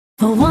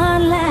For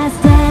one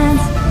last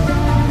dance,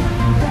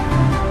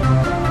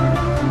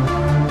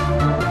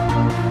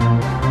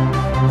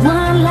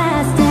 one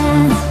last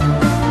dance.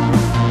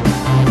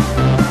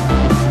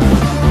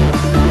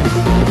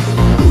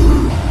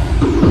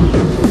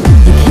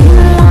 You came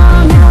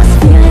along, I was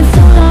feeling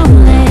so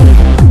lonely,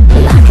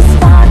 like a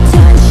spark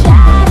turned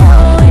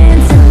shadow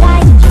into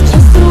light. You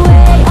chased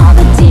away all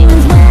the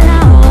demons when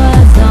I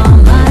was on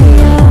my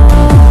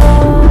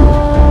own.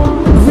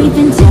 We've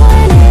been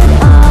doing it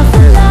all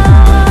for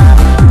love,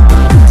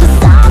 to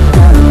stop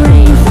the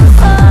rain from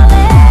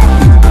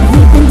falling.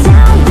 We've been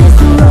down this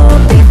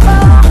road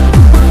before,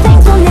 but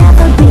things will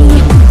never be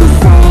the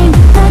same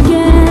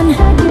again.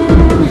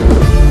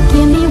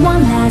 Give me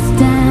one last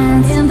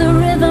dance in the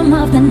rhythm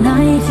of the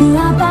night, to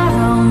our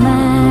borrowed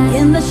land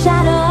in the shadows.